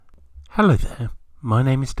Hello there, my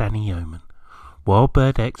name is Danny Yeoman, wild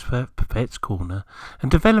bird expert for Pets Corner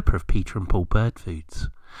and developer of Peter and Paul Bird Foods.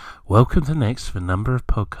 Welcome to Next for a number of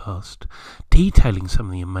podcasts detailing some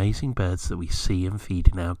of the amazing birds that we see and feed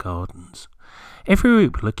in our gardens. Every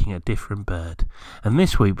week we're looking at a different bird, and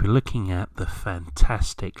this week we're looking at the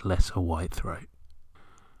fantastic lesser whitethroat.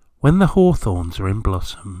 When the hawthorns are in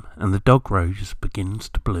blossom and the dog rose begins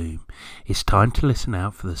to bloom, it's time to listen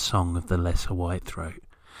out for the song of the lesser whitethroat.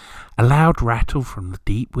 A loud rattle from the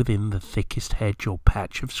deep within the thickest hedge or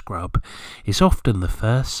patch of scrub is often the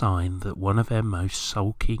first sign that one of our most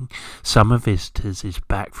sulking summer visitors is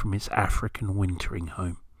back from its African wintering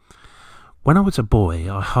home. When I was a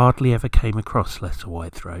boy, I hardly ever came across lesser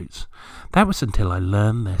whitethroats. That was until I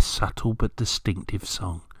learned their subtle but distinctive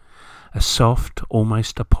song. A soft,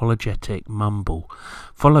 almost apologetic mumble,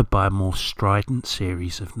 followed by a more strident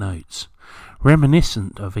series of notes.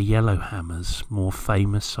 Reminiscent of a yellowhammer's more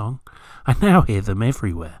famous song, I now hear them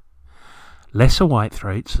everywhere. Lesser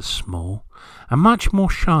whitethroats are small and much more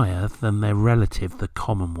shyer than their relative the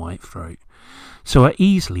common whitethroat, so are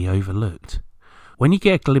easily overlooked. When you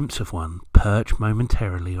get a glimpse of one perch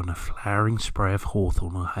momentarily on a flowering spray of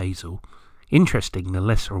hawthorn or hazel. Interesting, the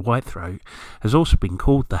lesser whitethroat has also been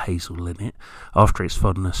called the hazel linnet after its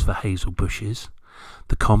fondness for hazel bushes.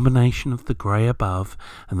 The combination of the grey above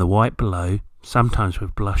and the white below, sometimes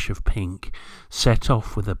with blush of pink, set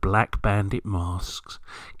off with a black banded masks,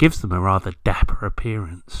 gives them a rather dapper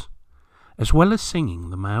appearance. As well as singing,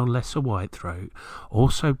 the male lesser whitethroat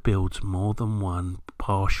also builds more than one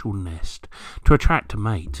partial nest to attract a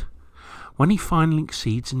mate. When he finally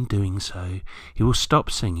succeeds in doing so, he will stop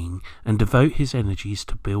singing and devote his energies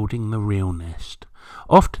to building the real nest,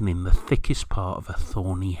 often in the thickest part of a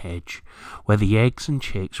thorny hedge, where the eggs and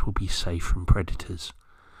chicks will be safe from predators.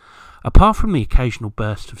 Apart from the occasional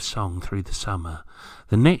burst of song through the summer,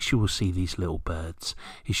 the next you will see these little birds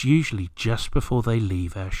is usually just before they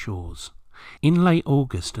leave our shores. In late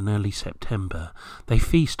August and early September, they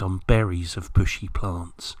feast on berries of bushy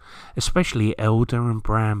plants, especially elder and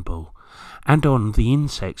bramble, and on the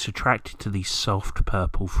insects attracted to these soft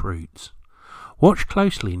purple fruits. Watch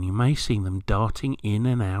closely and you may see them darting in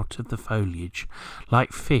and out of the foliage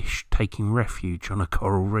like fish taking refuge on a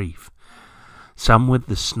coral reef, some with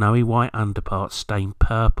the snowy white underparts stained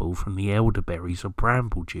purple from the elderberries or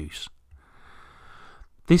bramble juice.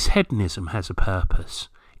 This hedonism has a purpose.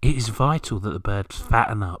 It is vital that the birds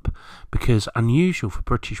fatten up because, unusual for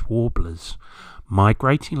British warblers,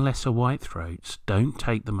 migrating lesser whitethroats don't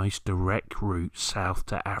take the most direct route south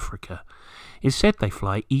to Africa. Instead they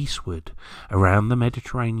fly eastward around the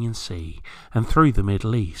Mediterranean Sea and through the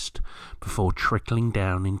Middle East before trickling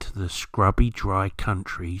down into the scrubby dry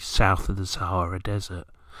country south of the Sahara Desert,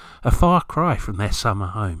 a far cry from their summer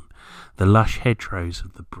home, the lush hedgerows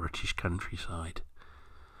of the British countryside.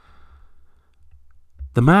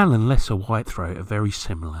 The male and lesser whitethroat are very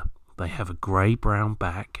similar. They have a grey-brown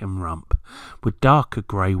back and rump with darker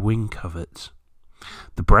grey wing coverts.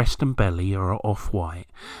 The breast and belly are off-white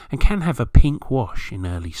and can have a pink wash in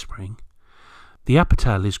early spring. The upper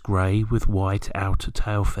tail is grey with white outer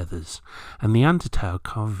tail feathers, and the undertail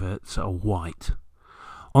coverts are white.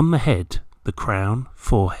 On the head, the crown,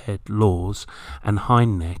 forehead, lores and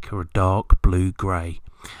hind neck are a dark blue-grey,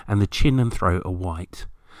 and the chin and throat are white.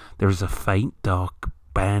 There is a faint dark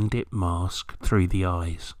banded mask through the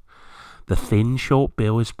eyes. The thin short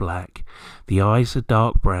bill is black, the eyes are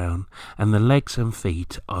dark brown, and the legs and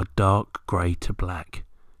feet are dark grey to black.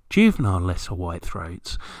 Juvenile lesser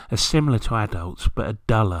whitethroats are similar to adults but are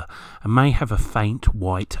duller and may have a faint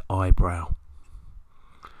white eyebrow.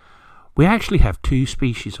 We actually have two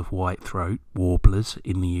species of whitethroat warblers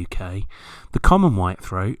in the UK, the common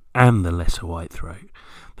whitethroat and the lesser whitethroat.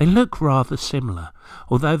 They look rather similar,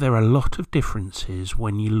 although there are a lot of differences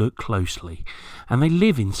when you look closely, and they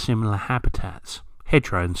live in similar habitats,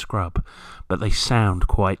 hedgerow and scrub, but they sound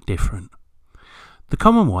quite different. The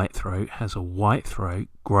common whitethroat has a white throat,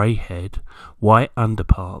 grey head, white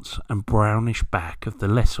underparts and brownish back of the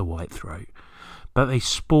lesser whitethroat, but they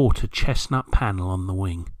sport a chestnut panel on the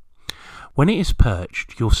wing. When it is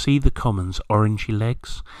perched, you'll see the common's orangey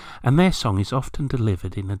legs, and their song is often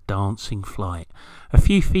delivered in a dancing flight, a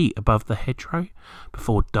few feet above the hedgerow,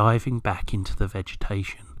 before diving back into the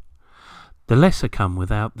vegetation. The lesser come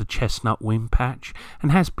without the chestnut wing patch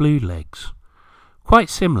and has blue legs. Quite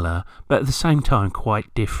similar, but at the same time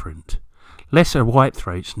quite different. Lesser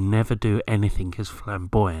whitethroats never do anything as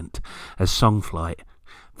flamboyant as song flight.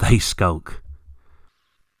 They skulk.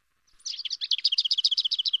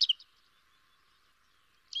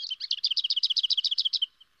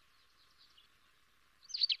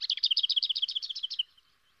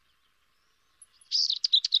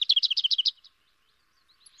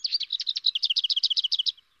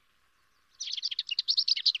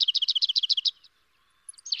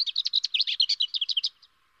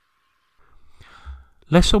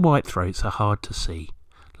 Lesser whitethroats are hard to see.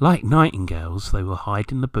 Like nightingales, they will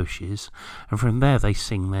hide in the bushes, and from there they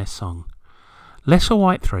sing their song. Lesser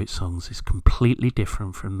whitethroat songs is completely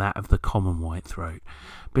different from that of the common whitethroat,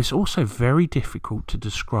 but it's also very difficult to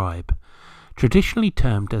describe. Traditionally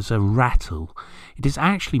termed as a rattle, it is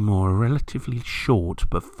actually more a relatively short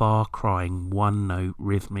but far-crying one-note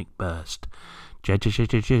rhythmic burst,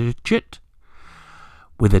 jit,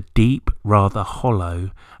 with a deep, rather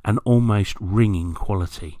hollow and almost ringing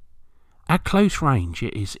quality. At close range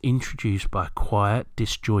it is introduced by a quiet,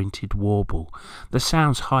 disjointed warble that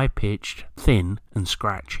sounds high-pitched, thin and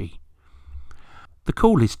scratchy. The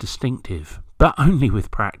call is distinctive, but only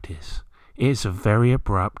with practice. It is a very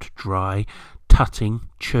abrupt, dry, tutting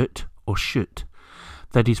chut or shut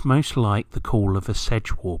that is most like the call of a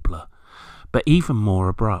sedge warbler, but even more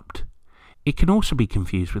abrupt. It can also be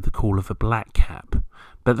confused with the call of a blackcap,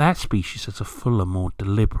 but that species has a fuller, more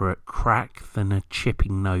deliberate crack than a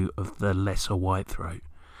chipping note of the lesser whitethroat.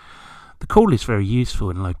 The call is very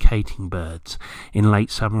useful in locating birds in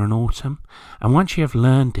late summer and autumn, and once you have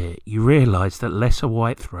learned it, you realise that lesser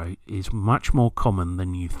whitethroat is much more common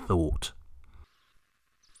than you thought.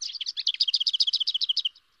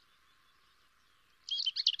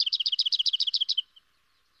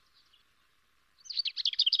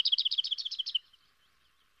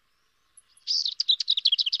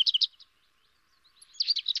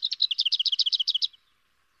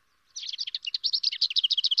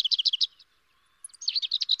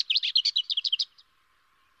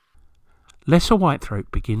 Lesser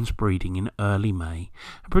whitethroat begins breeding in early May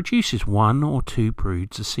and produces 1 or 2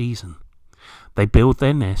 broods a season. They build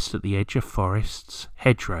their nests at the edge of forests,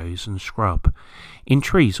 hedgerows and scrub, in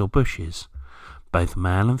trees or bushes. Both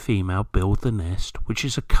male and female build the nest, which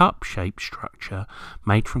is a cup-shaped structure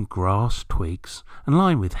made from grass twigs and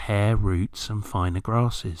lined with hair, roots and finer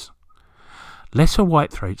grasses. Lesser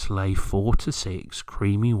whitethroats lay 4 to 6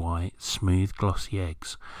 creamy white, smooth glossy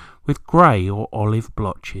eggs, with grey or olive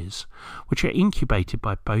blotches, which are incubated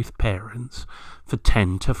by both parents for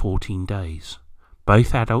 10 to 14 days.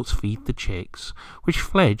 Both adults feed the chicks, which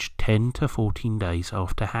fledge 10 to 14 days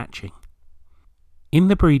after hatching. In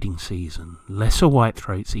the breeding season, lesser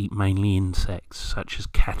whitethroats eat mainly insects such as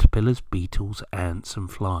caterpillars, beetles, ants and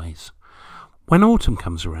flies. When autumn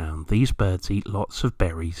comes around, these birds eat lots of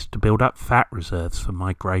berries to build up fat reserves for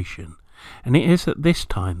migration, and it is at this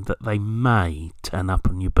time that they may turn up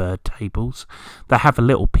on your bird tables that have a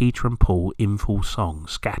little Peter and Paul in full song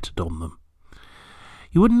scattered on them.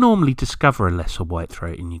 You wouldn't normally discover a lesser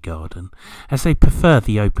whitethroat in your garden, as they prefer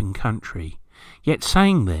the open country. Yet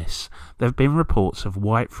saying this, there have been reports of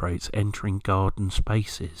whitethroats entering garden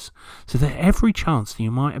spaces, so there's every chance that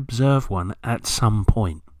you might observe one at some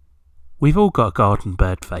point. We've all got a garden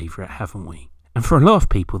bird favourite, haven't we? And for a lot of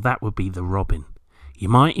people that would be the robin. You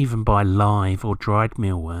might even buy live or dried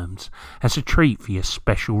mealworms as a treat for your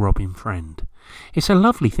special robin friend. It's a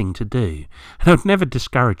lovely thing to do, and I'd never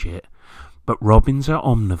discourage it, but robins are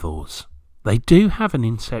omnivores. They do have an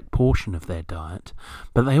insect portion of their diet,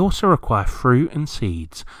 but they also require fruit and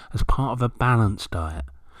seeds as part of a balanced diet.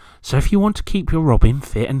 So if you want to keep your robin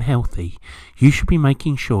fit and healthy, you should be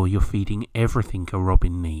making sure you're feeding everything a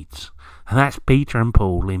robin needs. And that's Peter and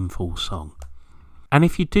Paul in full song. And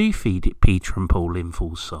if you do feed it Peter and Paul in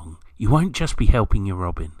full song, you won't just be helping your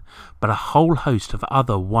robin, but a whole host of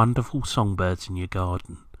other wonderful songbirds in your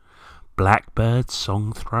garden. Blackbird,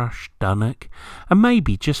 song thrush, dunnock, and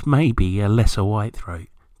maybe, just maybe, a lesser whitethroat,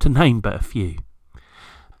 to name but a few.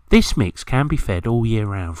 This mix can be fed all year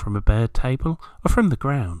round from a bird table or from the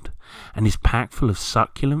ground, and is packed full of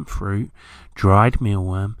succulent fruit, dried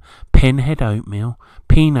mealworm, pinhead oatmeal,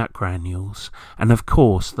 peanut granules, and of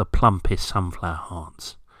course the plumpest sunflower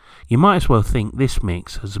hearts. You might as well think this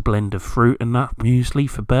mix as a blend of fruit and nut muesli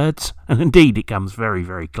for birds, and indeed it comes very,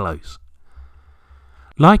 very close.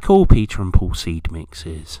 Like all Peter and Paul seed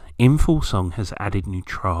mixes, In Full Song has added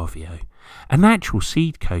Nutravio, a natural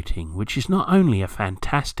seed coating which is not only a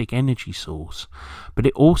fantastic energy source, but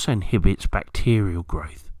it also inhibits bacterial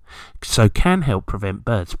growth, so can help prevent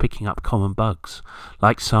birds picking up common bugs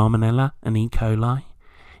like Salmonella and E. coli.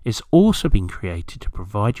 It's also been created to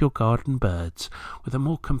provide your garden birds with a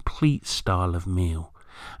more complete style of meal,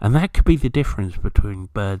 and that could be the difference between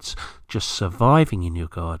birds just surviving in your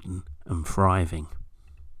garden and thriving.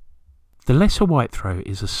 The lesser whitethroat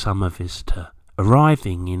is a summer visitor,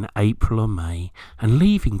 arriving in April or May and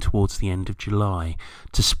leaving towards the end of July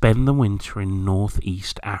to spend the winter in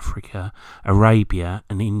northeast Africa, Arabia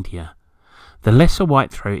and India. The lesser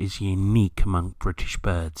whitethroat is unique among British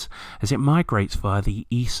birds as it migrates via the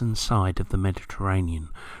eastern side of the Mediterranean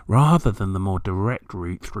rather than the more direct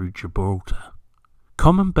route through Gibraltar.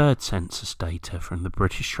 Common bird census data from the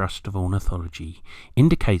British Trust of Ornithology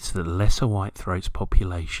indicates that the lesser whitethroat's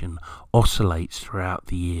population oscillates throughout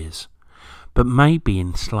the years, but may be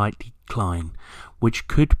in slight decline, which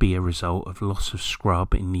could be a result of loss of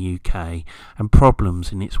scrub in the UK and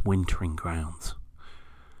problems in its wintering grounds.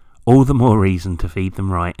 All the more reason to feed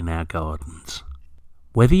them right in our gardens.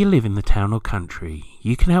 Whether you live in the town or country,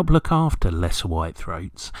 you can help look after lesser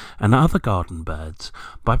whitethroats and other garden birds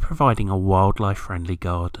by providing a wildlife-friendly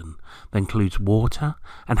garden that includes water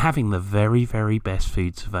and having the very, very best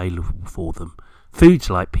foods available for them, foods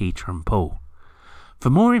like Peter and Paul. For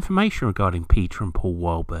more information regarding Peter and Paul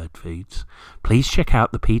wild bird foods, please check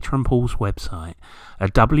out the Peter and Paul's website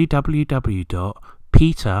at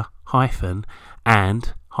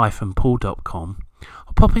www.peter-and-paul.com,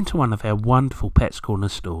 or pop into one of their wonderful Pets Corner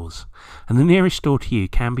stores, and the nearest store to you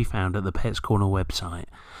can be found at the Pets Corner website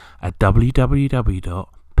at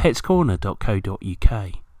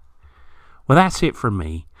www.petscorner.co.uk. Well, that's it from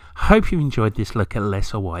me. I hope you enjoyed this look at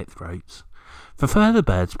lesser whitethroats. For further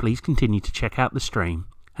birds, please continue to check out the stream,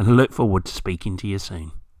 and I look forward to speaking to you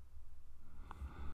soon.